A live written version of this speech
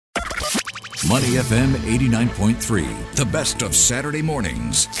Money FM 89.3, the best of Saturday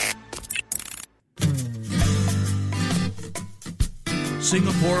mornings.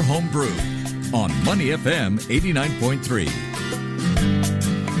 Singapore Homebrew on Money FM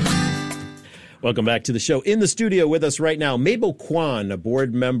 89.3. Welcome back to the show. In the studio with us right now, Mabel Kwan, a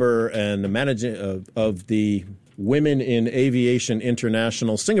board member and the manager of the Women in Aviation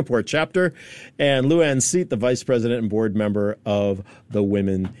International Singapore chapter, and Luann Seet, the vice president and board member of the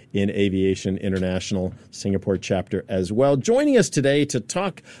Women in Aviation International Singapore chapter as well. Joining us today to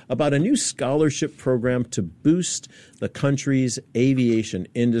talk about a new scholarship program to boost the country's aviation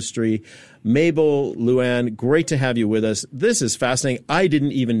industry. Mabel, Luann, great to have you with us. This is fascinating. I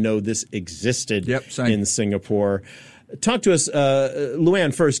didn't even know this existed in Singapore. Talk to us,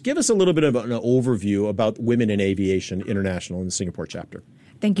 Luann, first. Give us a little bit of an overview about Women in Aviation International in the Singapore chapter.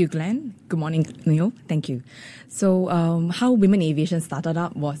 Thank you, Glenn. Good morning, Neil. Thank you. So how Women in Aviation started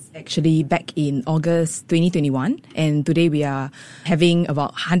up was actually back in August 2021. And today we are having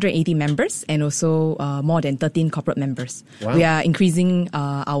about 180 members and also more than 13 corporate members. Wow. We are increasing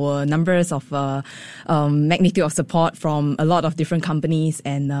our numbers of magnitude of support from a lot of different companies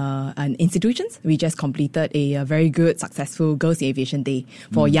and institutions. We just completed a very good, successful Girls in Aviation Day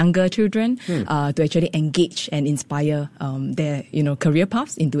for younger children to actually engage and inspire their career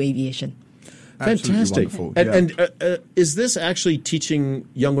paths into aviation. Fantastic. And is this actually teaching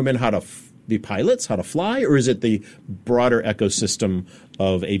young women how to be pilots, how to fly, or is it the broader ecosystem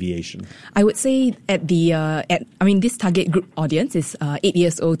of aviation? I would say this target group audience is 8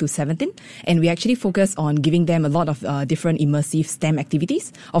 years old to 17, and we actually focus on giving them a lot of different immersive STEM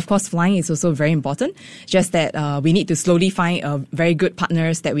activities. Of course, flying is also very important, just that we need to slowly find very good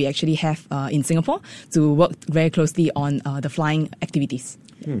partners that we actually have in Singapore to work very closely on the flying activities.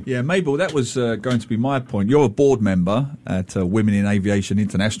 Yeah, Mabel, that was going to be my point. You're a board member at Women in Aviation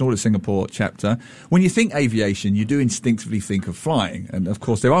International, the Singapore chapter. When you think aviation, you do instinctively think of flying. And, of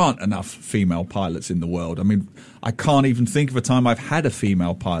course, there aren't enough female pilots in the world. I mean, I can't even think of a time I've had a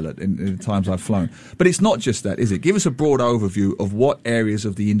female pilot in the times I've flown. But it's not just that, is it? Give us a broad overview of what areas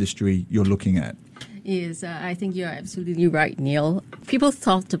of the industry you're looking at. Yes, I think you're absolutely right, Neil. People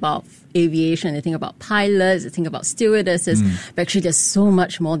talked about aviation, they think about pilots, they think about stewardesses, but actually there's so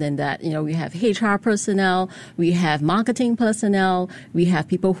much more than that. We have HR personnel, we have marketing personnel, we have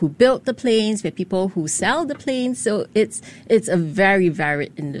people who build the planes, we have people who sell the planes. So it's a very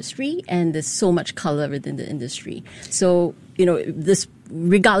varied industry, and there's so much color within the industry. So, this,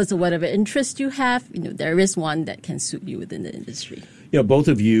 regardless of whatever interest you have, there is one that can suit you within the industry. Both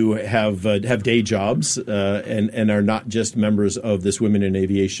of you have day jobs and are not just members of this Women in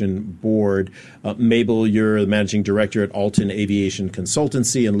Aviation board. Mabel, you're the managing director at Alton Aviation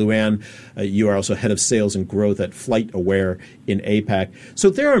Consultancy, and Luann, you are also head of sales and growth at Flight Aware in APAC. So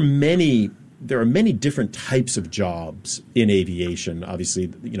there are many different types of jobs in aviation.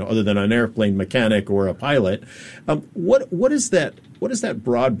 Obviously, other than an airplane mechanic or a pilot. What is that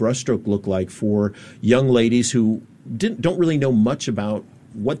broad brushstroke look like for young ladies who don't really know much about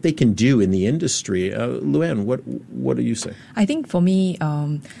what they can do in the industry? Luann, what do you say? I think for me,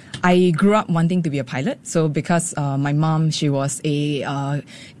 I grew up wanting to be a pilot. So because my mom, she was a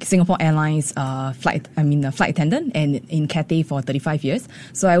Singapore Airlines flight attendant and in Cathay for 35 years.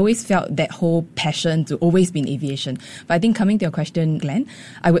 So I always felt that whole passion to always be in aviation. But I think coming to your question, Glenn,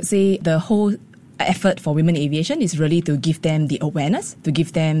 I would say the whole effort for women in aviation is really to give them the awareness, to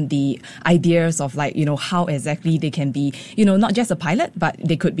give them the ideas of how exactly they can be, not just a pilot, but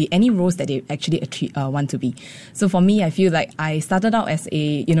they could be any roles that they actually want to be. So for me, I feel like I started out as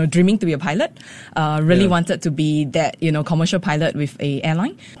a, dreaming to be a pilot, wanted to be that, commercial pilot with a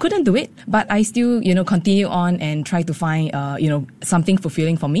airline. Couldn't do it, but I still, continue on and try to find, something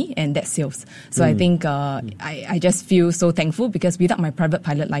fulfilling for me, and that's sales. So I think I just feel so thankful because without my private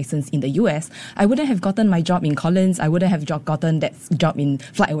pilot license in the US, I wouldn't have gotten my job in Collins. I wouldn't have gotten that job in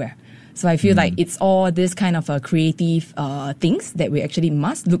FlightAware. So I feel like it's all this kind of creative things that we actually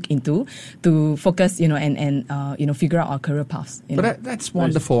must look into to focus, and figure out our career paths. But that's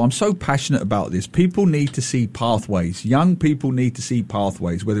wonderful. I'm so passionate about this. People need to see pathways. Young people need to see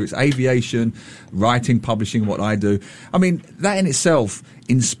pathways, whether it's aviation, writing, publishing, what I do. I mean, that in itself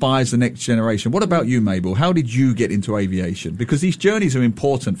inspires the next generation. What about you, Mabel? How did you get into aviation? Because these journeys are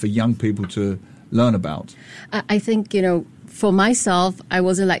important for young people to learn about. I think, for myself, I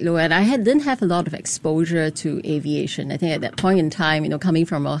wasn't like Luann. I didn't have a lot of exposure to aviation. I think at that point in time, coming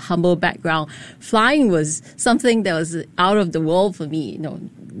from a humble background, flying was something that was out of the world for me,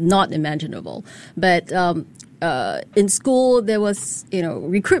 not imaginable. But in school, there was,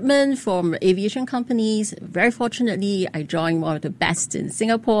 recruitment from aviation companies. Very fortunately, I joined one of the best in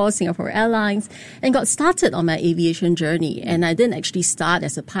Singapore Airlines, and got started on my aviation journey. And I didn't actually start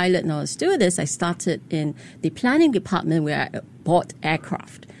as a pilot nor a stewardess. I started in the planning department where I bought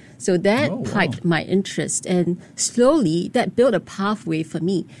aircraft. So that piqued my interest, and slowly that built a pathway for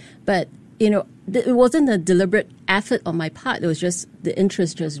me. But, it wasn't a deliberate effort on my part. It was just the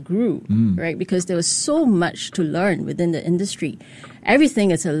interest just grew, right? Because there was so much to learn within the industry. Everything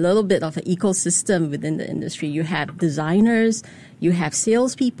is a little bit of an ecosystem within the industry. You have designers, you have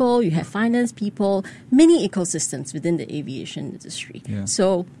salespeople, you have finance people, many ecosystems within the aviation industry. Yeah.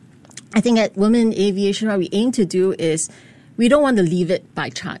 So I think at Women in Aviation, what we aim to do is we don't want to leave it by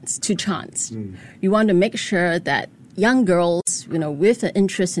chance, to chance. We want to make sure that young girls, with an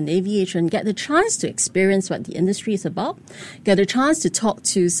interest in aviation get the chance to experience what the industry is about, get a chance to talk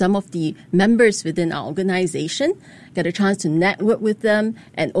to some of the members within our organization, get a chance to network with them,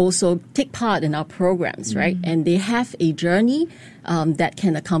 and also take part in our programs, right? And they have a journey that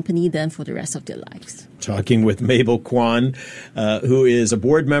can accompany them for the rest of their lives. Talking with Mabel Kwan, who is a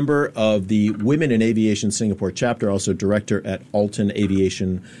board member of the Women in Aviation Singapore chapter, also director at Alton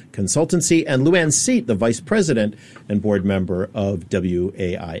Aviation Consultancy, and Luann Seat, the vice president and board member of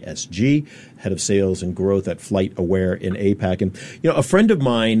WAISG, head of sales and growth at Flight Aware in APAC. And, a friend of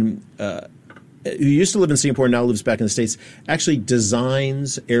mine who used to live in Singapore and now lives back in the States actually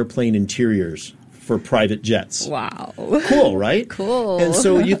designs airplane interiors for private jets. Wow. Cool, right? Cool. And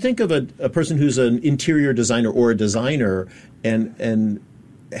so you think of a person who's an interior designer or a designer and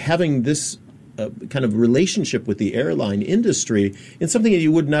having this kind of relationship with the airline industry in something that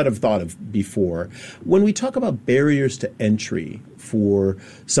you would not have thought of before. When we talk about barriers to entry for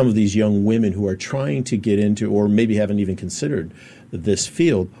some of these young women who are trying to get into or maybe haven't even considered this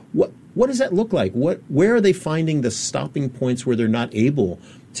field, what does that look like? Where are they finding the stopping points where they're not able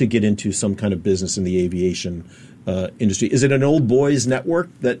to get into some kind of business in the aviation industry? Is it an old boys network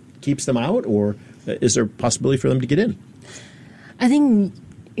that keeps them out, or is there a possibility for them to get in? I think,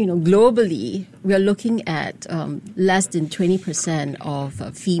 globally, we are looking at less than 20%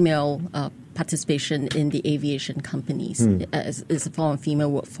 of female participation in the aviation companies as a form of female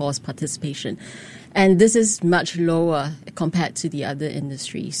workforce participation. And this is much lower compared to the other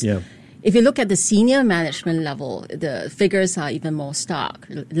industries. Yeah. If you look at the senior management level, the figures are even more stark.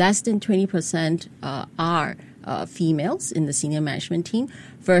 Less than 20% are females in the senior management team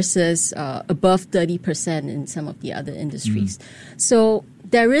versus above 30% in some of the other industries. So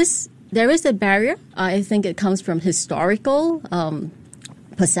there is a barrier. I think it comes from historical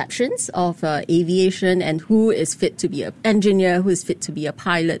perceptions of aviation and who is fit to be an engineer, who is fit to be a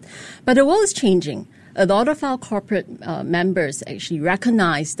pilot. But the world is changing. A lot of our corporate members actually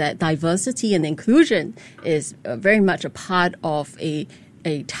recognize that diversity and inclusion is very much a part of a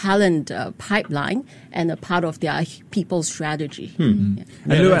talent pipeline and a part of their people strategy. Yeah. And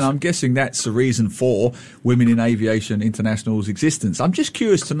Luann, I'm guessing that's the reason for Women in Aviation International's existence. I'm just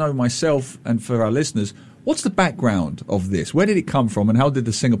curious to know myself and for our listeners, what's the background of this? Where did it come from and how did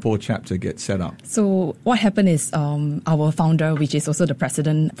the Singapore chapter get set up? So what happened is our founder, which is also the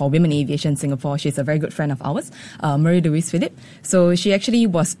president for Women in Aviation Singapore, she's a very good friend of ours, Marie-Louise Philip. So she actually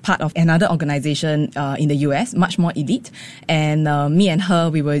was part of another organization in the US, much more elite. And me and her,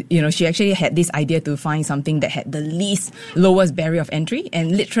 we were, she actually had this idea to find something that had the least lowest barrier of entry.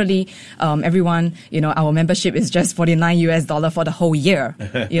 And literally everyone, our membership is just $49 for the whole year.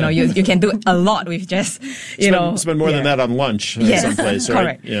 You can do a lot with just spend more than that on lunch someplace, right?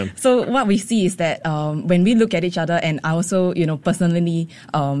 Correct. Yeah. So what we see is that when we look at each other, and I also, personally,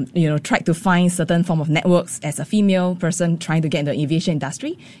 tried to find certain form of networks as a female person trying to get into the aviation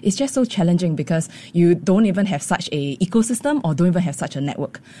industry, it's just so challenging because you don't even have such a ecosystem or don't even have such a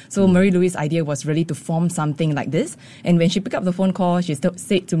network. So Marie-Louise's idea was really to form something like this. And when she picked up the phone call, she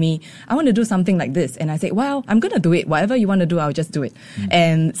said to me, I want to do something like this. And I said, well, I'm going to do it. Whatever you want to do, I'll just do it.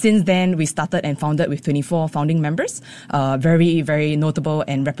 And since then, we started and founded with 24 founding members, very, very notable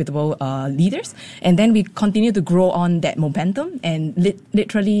and reputable leaders. And then we continue to grow on that momentum. And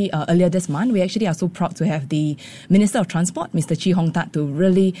literally earlier this month, we actually are so proud to have the Minister of Transport, Mr. Chee Hong Tat, to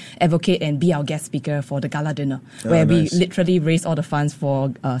really advocate and be our guest speaker for the gala dinner, where we literally raise all the funds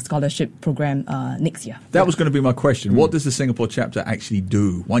for a scholarship program next year. That was going to be my question. What does the Singapore chapter actually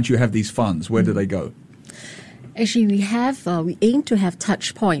do? Once you have these funds, where do they go? Actually, we aim to have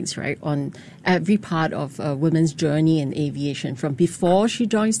touch points, right, on every part of a woman's journey in aviation, from before she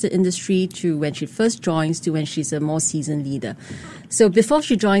joins the industry to when she first joins to when she's a more seasoned leader. So before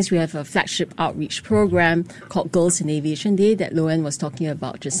she joins, we have a flagship outreach program called Girls in Aviation Day that Loan was talking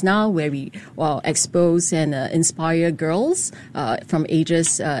about just now, where we expose and inspire girls from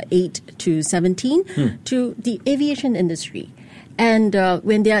ages 8 to 17 to the aviation industry. And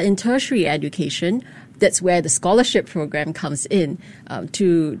when they are in tertiary education, that's where the scholarship program comes in,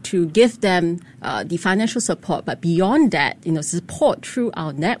 to give them the financial support, but beyond that, support through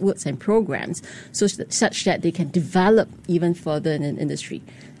our networks and programs, such that they can develop even further in an industry.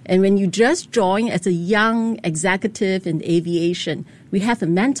 And when you just join as a young executive in aviation, we have a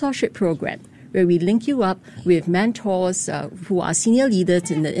mentorship program where we link you up with mentors who are senior leaders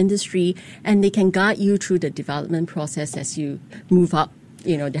in the industry, and they can guide you through the development process as you move up,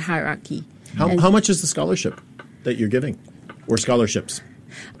 the hierarchy. How much is the scholarship that you're giving, or scholarships?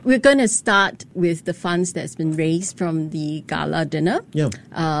 We're going to start with the funds that's been raised from the gala dinner. Yeah.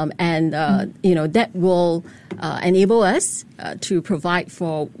 That will enable us to provide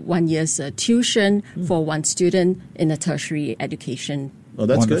for 1 year's tuition for one student in a tertiary education. Oh,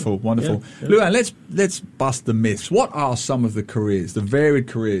 that's wonderful, good. Wonderful. Yeah. Luann, let's bust the myths. What are some of the careers, the varied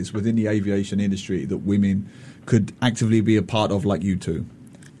careers within the aviation industry that women could actively be a part of, like you two?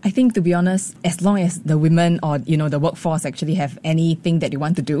 I think, to be honest, as long as the women or, the workforce actually have anything that they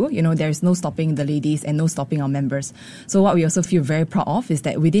want to do, there is no stopping the ladies and no stopping our members. So what we also feel very proud of is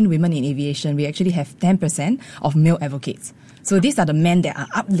that within Women in Aviation, we actually have 10% of male advocates. So these are the men that are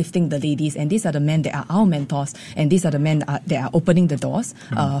uplifting the ladies, and these are the men that are our mentors, and these are the men that are opening the doors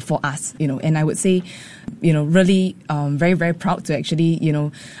for us, And I would say, really very, very proud to actually,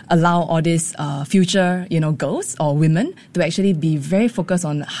 allow all these future, girls or women to actually be very focused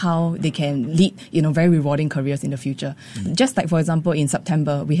on how they can lead, very rewarding careers in the future. Just like, for example, in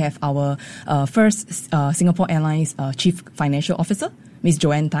September, we have our first Singapore Airlines Chief Financial Officer, Miss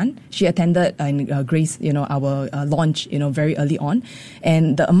Joanne Tan. She attended and graced, our launch, very early on.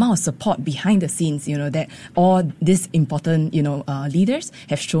 And the amount of support behind the scenes, that all these important, leaders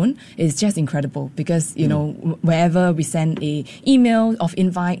have shown is just incredible, because, wherever we send a email of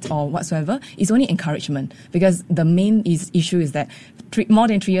invite or whatsoever, it's only encouragement, because the main issue is that more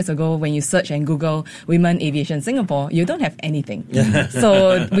than 3 years ago, when you search and Google Women Aviation Singapore, you don't have anything.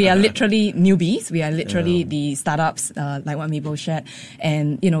 So we are literally newbies. We are literally the startups, like what Mabel shared.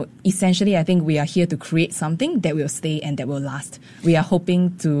 And, essentially, I think we are here to create something that will stay and that will last. We are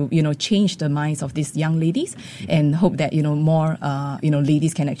hoping to, change the minds of these young ladies, and hope that, more,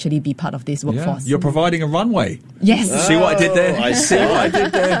 ladies can actually be part of this workforce. Yeah. You're providing a runway. Yes. See what I did there? I see what I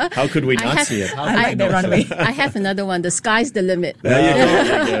did there. How could we not see it? I like that runway. I have another one. The sky's the limit. There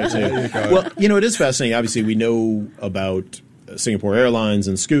you go. Well, it is fascinating. Obviously, we know about Singapore Airlines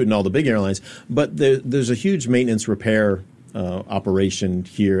and Scoot and all the big airlines, but there's a huge maintenance repair operation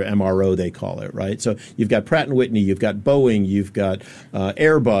here, MRO they call it, right? So you've got Pratt & Whitney, you've got Boeing, you've got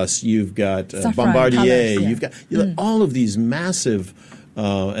Airbus, you've got Bombardier, Colors, you've got all of these massive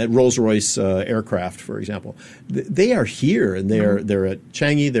at Rolls-Royce aircraft, for example. They are here, and they're at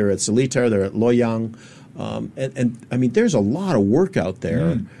Changi, they're at Seletar, they're at Loyang, and I mean, there's a lot of work out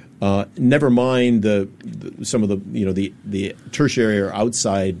there. Never mind some of the tertiary or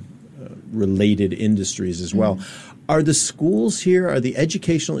outside related industries as well. Are the schools here, are the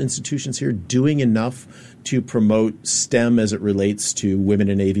educational institutions here doing enough to promote STEM as it relates to women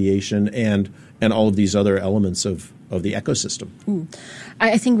in aviation and all of these other elements of the ecosystem?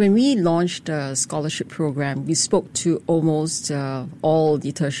 I think when we launched the scholarship program, we spoke to almost all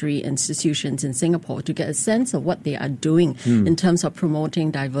the tertiary institutions in Singapore to get a sense of what they are doing in terms of promoting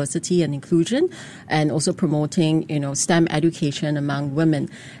diversity and inclusion, and also promoting, STEM education among women.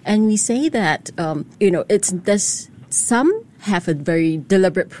 And we say that, some have a very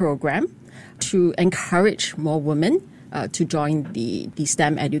deliberate program to encourage more women to join the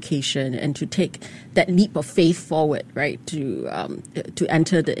STEM education and to take that leap of faith forward, right, to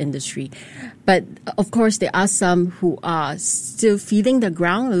enter the industry. But of course, there are some who are still feeling the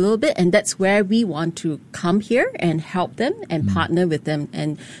ground a little bit, and that's where we want to come here and help them and partner with them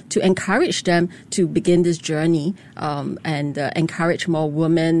and to encourage them to begin this journey and encourage more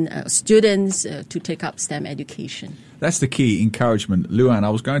women, students to take up STEM education. That's the key, encouragement. Luann, I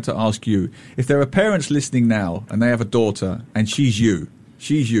was going to ask you, if there are parents listening now and they have a daughter and she's you,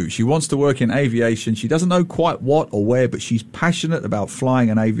 she wants to work in aviation, she doesn't know quite what or where, but she's passionate about flying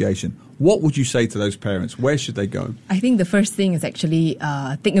and aviation. What would you say to those parents? Where should they go? I think the first thing is actually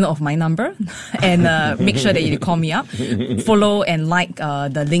take note of my number and make sure that you call me up. Follow and like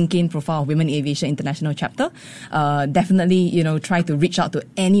the LinkedIn profile of Women in Aviation International chapter. Definitely, try to reach out to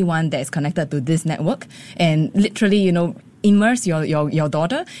anyone that is connected to this network and literally, immerse your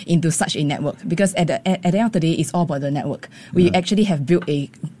daughter into such a network, because at the end of the day, it's all about the network. We actually have built a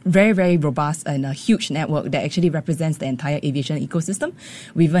very, very robust and a huge network that actually represents the entire aviation ecosystem.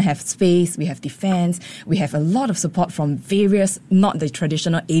 We even have space, we have defense, we have a lot of support from various, not the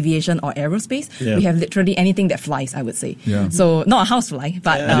traditional aviation or aerospace. Yeah. We have literally anything that flies, I would say. Yeah. So not a housefly,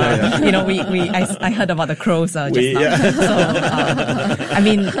 but I heard about the crows just now. So I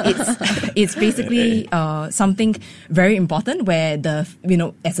mean, it's basically something very important where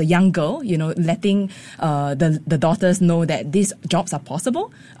as a young girl, letting the daughters know that these jobs are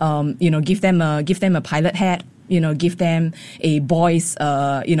possible. Give them a pilot hat. Give them a boy's,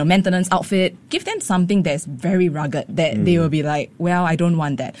 maintenance outfit. Give them something that's very rugged that they will be like, well, I don't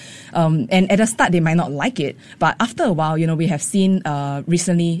want that. And at the start, they might not like it. But after a while, we have seen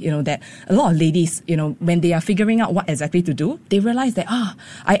recently, that a lot of ladies, when they are figuring out what exactly to do, they realize that,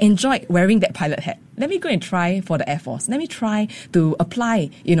 I enjoy wearing that pilot hat. Let me go and try for the Air Force. Let me try to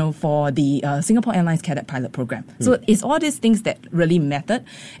apply, for the Singapore Airlines Cadet Pilot Program. So it's all these things that really mattered.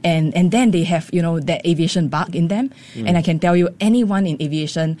 And then they have, that aviation bug in them. And I can tell you, anyone in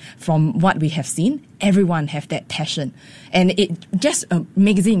aviation, from what we have seen, everyone have that passion. And it just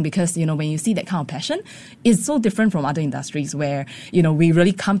amazing because, when you see that kind of passion, it's so different from other industries where, we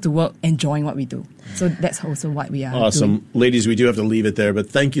really come to work enjoying what we do. So that's also what we are Awesome. doing. Ladies, we do have to leave it there, but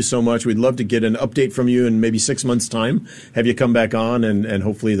thank you so much. We'd love to get an update from you in maybe 6 months' time. Have you come back on, and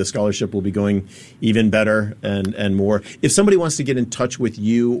hopefully the scholarship will be going even better and more. If somebody wants to get in touch with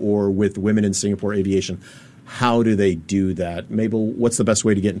you or with Women in Singapore Aviation, how do they do that? Mabel, what's the best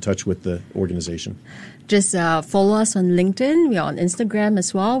way to get in touch with the organization? Just follow us on LinkedIn. We are on Instagram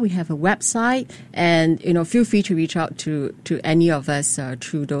as well. We have a website. And, feel free to reach out to any of us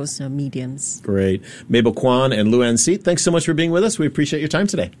through those mediums. Great. Mabel Kwan and Luann Seat, thanks so much for being with us. We appreciate your time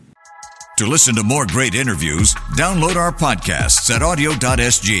today. To listen to more great interviews, download our podcasts at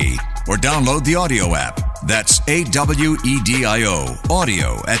audio.sg or download the audio app. That's AWEDIO,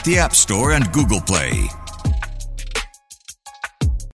 audio at the App Store and Google Play.